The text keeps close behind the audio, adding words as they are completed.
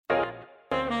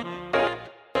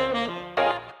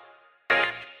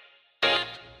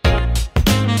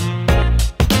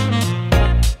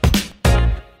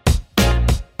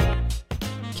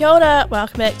Kia ora,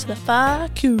 welcome back to the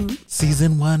Whāku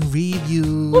Season 1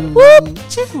 review. Whoop,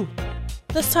 whoop.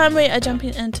 This time we are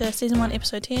jumping into Season 1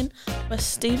 Episode 10 with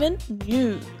Stephen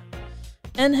New.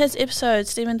 In his episode,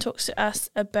 Stephen talks to us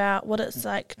about what it's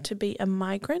like to be a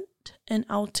migrant in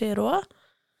Aotearoa,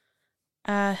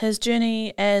 his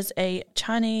journey as a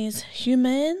Chinese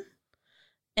human,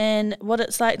 and what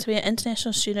it's like to be an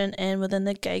international student and within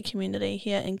the gay community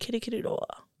here in Kirikiriroa.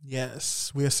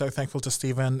 Yes, we are so thankful to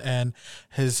Stephen and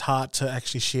his heart to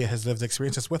actually share his lived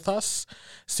experiences with us.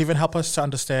 Stephen helped us to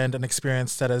understand an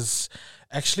experience that is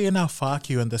actually in our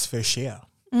whāku in this first year.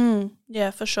 Yeah,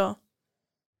 for sure.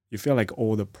 You feel like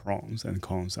all the pros and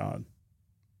cons are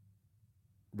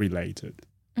related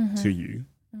to you,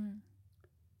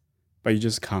 but you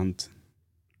just can't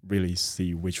really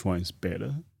see which one is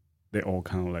better. They're all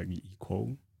kind of like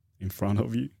equal in front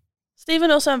of you.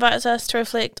 Stephen also invites us to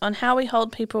reflect on how we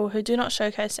hold people who do not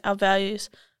showcase our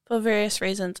values for various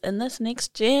reasons in this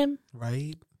next gem.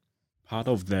 Right? Part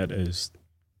of that is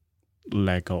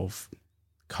lack of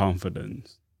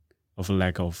confidence, of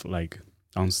lack of like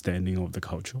understanding of the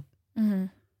culture.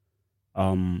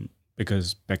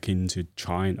 Because back into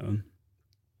China,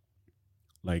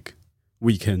 like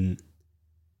we can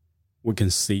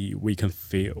see, we can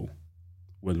feel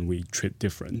when we treat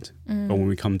different. But when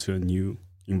we come to a new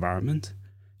environment,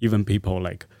 even people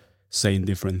like saying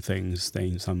different things,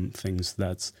 saying some things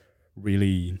that's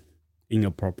really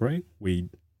inappropriate, we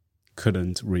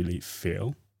couldn't really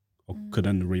feel or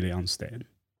couldn't really understand.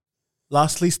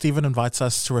 Lastly, Stephen invites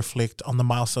us to reflect on the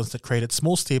milestones that created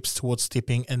small steps towards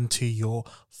stepping into your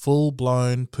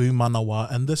full-blown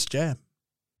pūmanawa in this jam.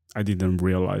 I didn't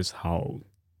realize how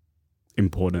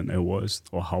important it was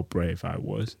or how brave I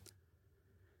was.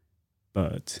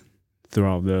 But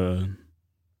throughout the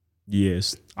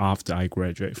years after I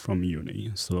graduated from uni,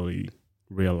 I slowly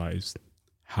realized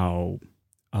how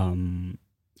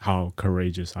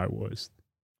courageous I was.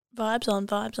 Vibes on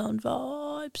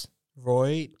vibes.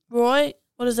 Roy, Roy,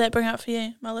 what does that bring up for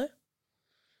you, Malu?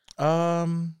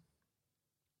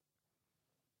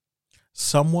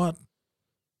 somewhat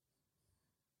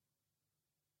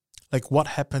like what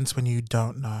happens when you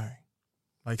don't know.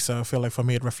 Like, so I feel like for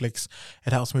me it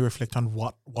helps me reflect on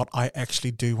what I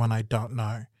actually do when I don't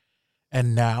know.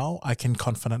 And now I can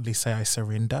confidently say I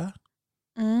surrender.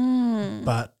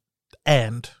 But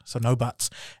no buts.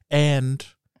 And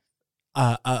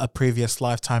a previous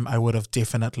lifetime I would have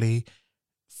definitely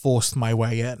forced my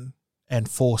way in and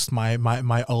forced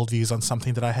my old views on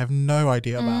something that I have no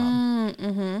idea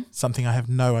about. Something I have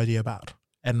no idea about.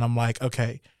 And I'm like,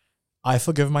 okay, I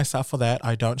forgive myself for that.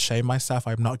 I don't shame myself.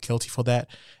 I'm not guilty for that.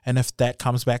 And if that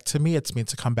comes back to me, it's meant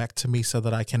to come back to me so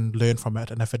that I can learn from it.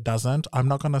 And if it doesn't, I'm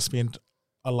not going to spend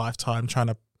a lifetime trying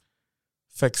to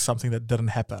fix something that didn't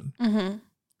happen.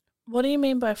 What do you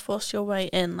mean by force your way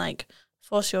in? Like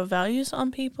force your values on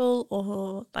people,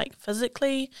 or like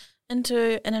physically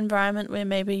into an environment where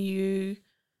maybe you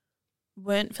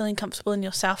weren't feeling comfortable in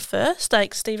yourself first?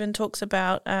 Like Stephen talks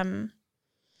about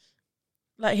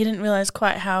like he didn't realize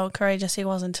quite how courageous he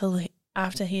was until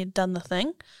after he had done the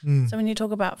thing. So when you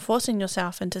talk about forcing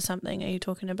yourself into something, are you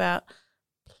talking about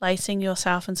placing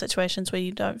yourself in situations where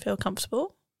you don't feel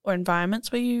comfortable, or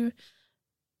environments where you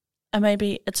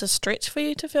maybe it's a stretch for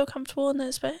you to feel comfortable in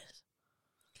that space?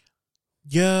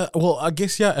 Yeah, well, I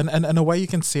guess, yeah, and in a way you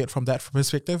can see it from that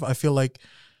perspective. I feel like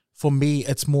for me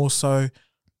it's more so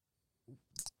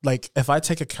like if I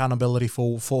take accountability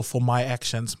for my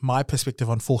actions, my perspective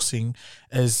on forcing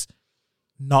is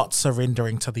not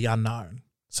surrendering to the unknown.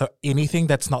 So anything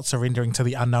that's not surrendering to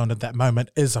the unknown at that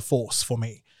moment is a force for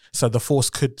me. So the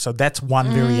force so that's one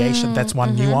variation, that's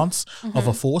one nuance of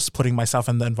a force, putting myself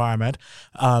in the environment.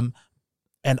 And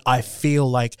I feel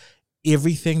like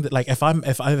everything that, like if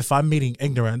I'm meeting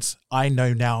ignorance, I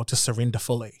know now to surrender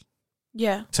fully.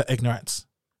 Yeah. To ignorance.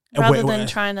 Rather than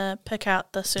trying to pick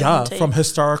out the certainty. Yeah, from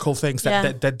historical things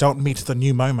that don't meet the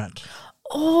new moment.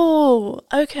 Oh,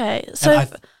 okay. So,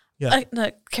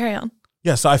 no, carry on.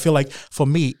 Yeah, so I feel like for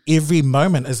me, every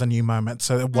moment is a new moment.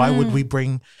 So why would we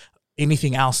bring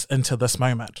anything else into this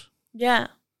moment? Yeah.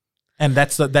 And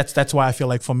that's why I feel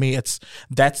like for me,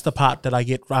 that's the part that I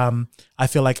get. I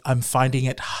feel like I'm finding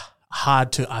it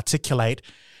hard to articulate,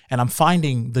 and I'm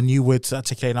finding the new words to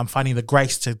articulate. And I'm finding the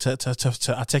grace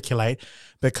to articulate,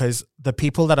 because the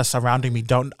people that are surrounding me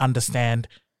don't understand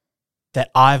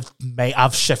that I've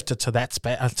shifted to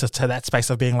that space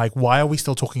of being like, why are we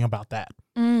still talking about that?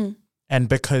 And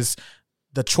because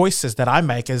the choices that I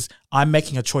make is I'm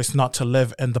making a choice not to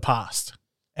live in the past.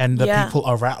 And the people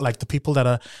around, like the people that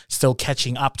are still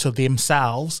catching up to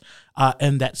themselves are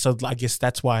in that. So I guess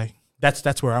that's why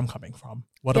That's where I'm coming from.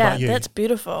 What Yeah, about you? that's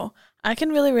beautiful. I can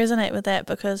really resonate with that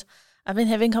because I've been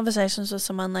having conversations with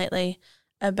someone lately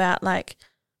about like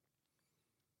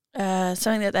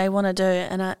something that they want to do,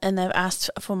 and they've asked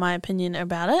for my opinion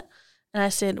about it, and I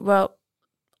said, well,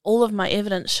 all of my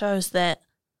evidence shows that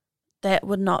that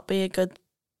would not be a good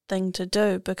thing to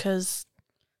do because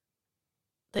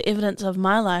the evidence of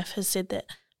my life has said that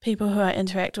people who I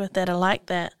interact with that are like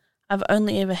that, I've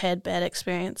only ever had bad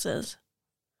experiences.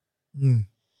 Mm.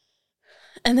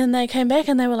 And then they came back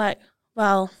and they were like,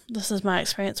 well, this is my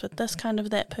experience with this kind of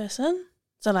that person.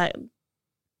 So like,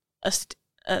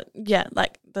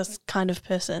 like this kind of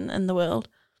person in the world.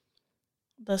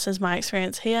 This is my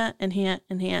experience here and here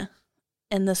and here.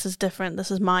 And this is different.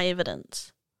 This is my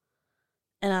evidence.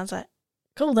 And I was like,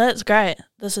 cool, that's great.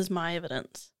 This is my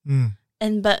evidence. Mm.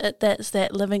 But that's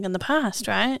that living in the past,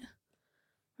 right?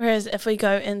 Whereas if we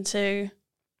go into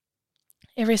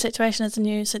every situation as a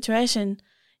new situation,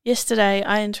 yesterday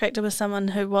I interacted with someone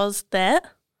who was that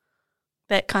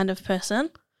kind of person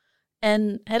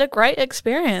and had a great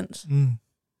experience. Mm.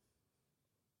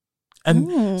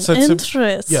 And so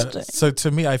interesting. so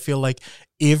to me, I feel like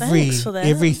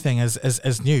everything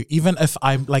is new. Even if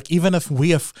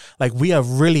we are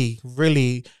really,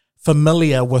 really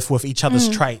familiar with each other's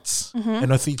traits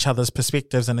and with each other's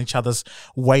perspectives and each other's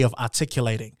way of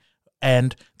articulating.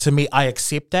 And to me, I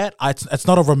accept that. It's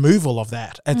not a removal of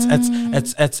that.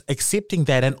 It's accepting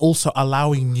that and also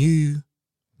allowing new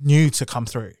to come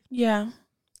through. Yeah.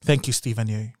 Thank you, Stephen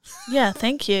Yu. Yeah,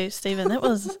 thank you, Stephen. That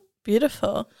was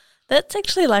beautiful. That's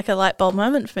actually like a light bulb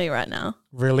moment for me right now.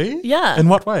 Really? Yeah. In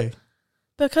what way?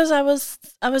 Because I was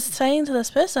saying to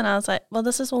this person, I was like, well,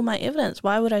 this is all my evidence.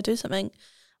 Why would I do something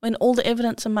when all the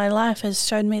evidence in my life has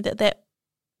shown me that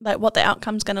like what the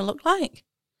outcome's going to look like?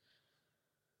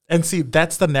 And see,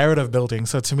 that's the narrative building.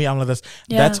 So to me, I'm like this.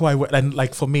 Yeah. That's why, and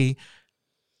like for me,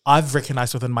 I've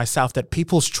recognized within myself that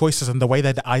people's choices and the way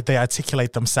that they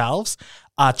articulate themselves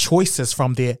are choices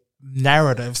from their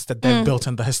narratives that they've built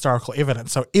in the historical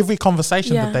evidence. So every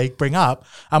conversation that they bring up,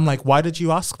 I'm like, why did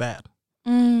you ask that?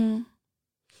 Mm.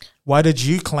 Why did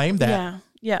you claim that? Yeah.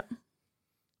 Yeah.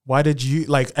 Why did you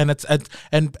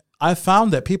and I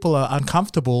found that people are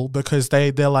uncomfortable because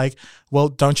they're like, well,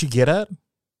 don't you get it?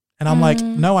 And I'm like,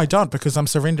 no, I don't, because I'm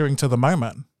surrendering to the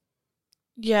moment.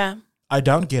 Yeah. I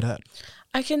don't get it.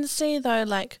 I can see though,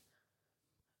 like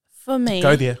for me,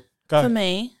 Go there. Go. For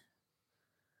me,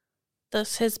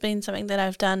 this has been something that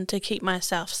I've done to keep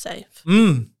myself safe.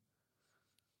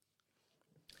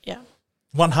 Yeah.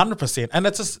 100%. And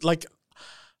it's just like,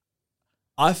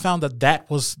 I found that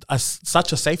was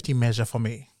such a safety measure for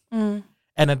me. And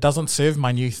it doesn't serve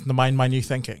my new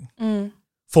thinking.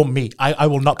 For me. I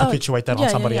will not perpetuate that on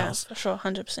somebody else. For sure,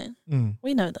 100%.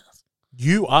 We know this.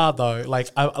 You are though, like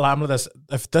I'm this.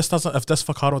 If this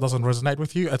whakaaro doesn't resonate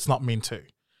with you, it's not meant to.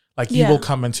 Like you will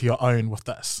come into your own with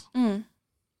this.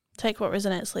 Take what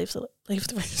resonates, leave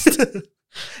the rest.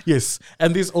 Yes,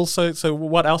 and there's also. So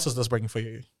what else is this bringing for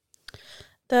you?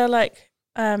 The like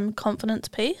confidence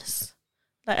piece.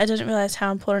 Like I didn't realize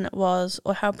how important it was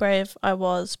or how brave I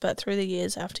was, but through the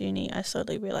years after uni, I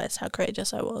slowly realized how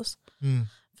courageous I was.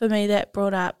 For me, that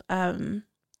brought up I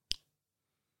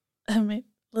mean,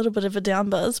 a little bit of a down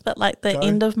buzz, but like the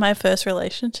end of my first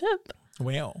relationship.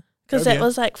 Wow. Because that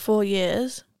was like 4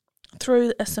 years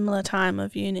through a similar time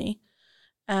of uni.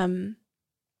 And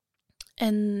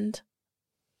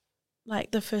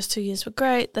like the first 2 years were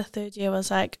great. The third year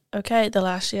was like, okay. The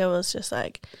last year was just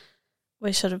like,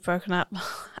 we should have broken up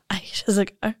ages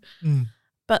ago.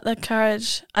 But the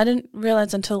courage, I didn't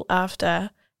realize until after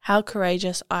how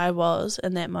courageous I was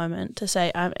in that moment to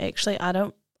say, I'm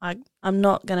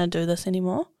not going to do this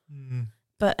anymore.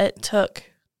 But it took,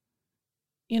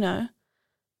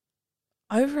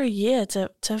 over a year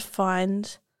to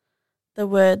find the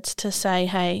words to say,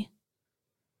 hey,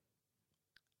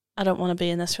 I don't want to be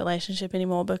in this relationship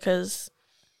anymore because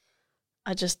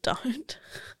I just don't.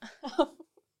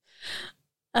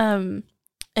 And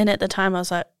at the time I was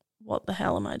like, what the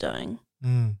hell am I doing?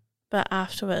 But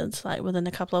afterwards, like within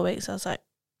a couple of weeks, I was like,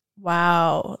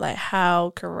 wow, like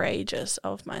how courageous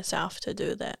of myself to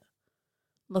do that.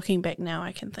 Looking back now,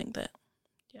 I can think that,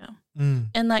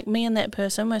 And like me and that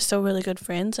person, we're still really good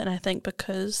friends. And I think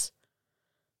because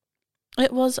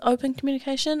it was open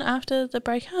communication after the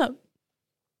breakup.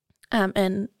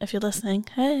 And if you're listening,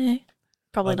 hey,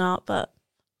 probably not, but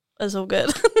it's all good.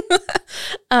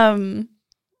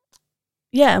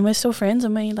 Yeah, and we're still friends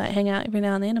and we like hang out every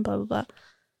now and then and blah, blah, blah.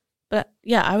 But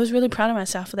yeah, I was really proud of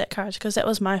myself for that courage because that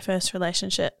was my first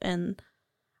relationship and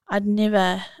I'd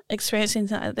never experienced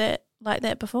anything like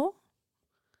that before.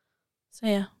 So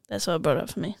yeah, that's what it brought up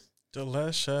for me.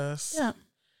 Delicious. Yeah.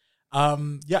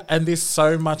 Yeah, and there's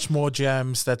so much more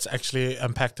gems that's actually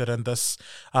impacted in this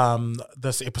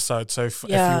this episode. So if you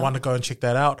want to go and check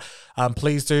that out,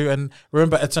 please do. And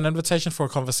remember, it's an invitation for a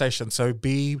conversation. So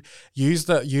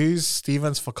use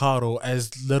Stephen's whakaaro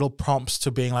as little prompts to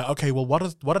being like, okay, well,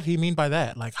 what did he mean by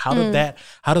that? Like, how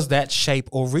does that shape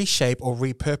or reshape or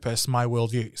repurpose my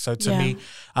worldview? So to me,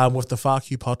 with the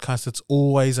FAQ podcast, it's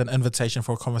always an invitation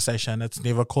for a conversation. It's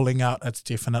never calling out. It's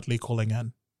definitely calling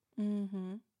in.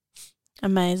 Mm-hmm.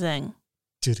 Amazing.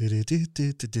 Fuck you. Fuck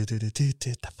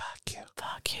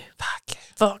you. Fuck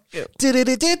you. Fuck you.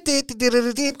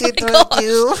 Fuck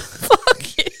you.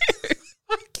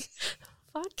 Fuck you.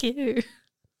 Fuck you.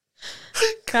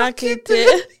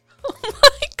 Kakite. Oh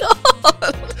my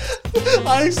god.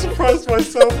 I surprised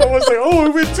myself. I was like, oh, we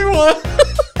went too hard.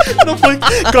 And I'm like,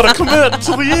 gotta commit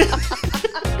to the end.